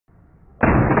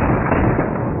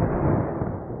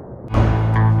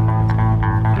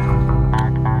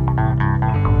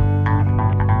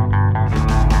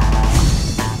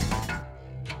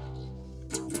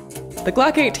The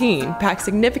Glock 18 packs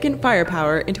significant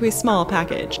firepower into a small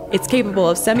package. It's capable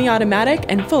of semi-automatic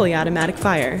and fully automatic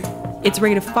fire. Its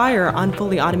rate of fire on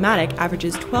fully automatic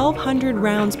averages 1,200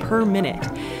 rounds per minute.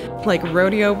 Like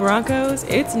rodeo broncos,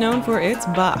 it's known for its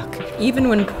buck. Even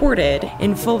when ported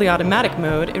in fully automatic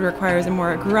mode, it requires a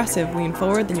more aggressive lean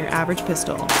forward than your average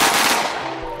pistol.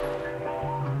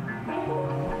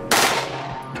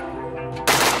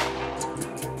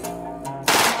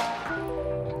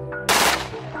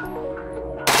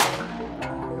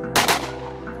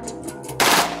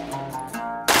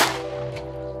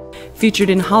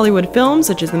 Featured in Hollywood films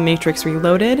such as The Matrix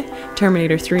Reloaded,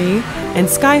 Terminator 3, and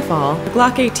Skyfall, the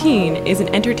Glock 18 is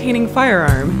an entertaining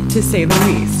firearm, to say the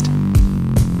least.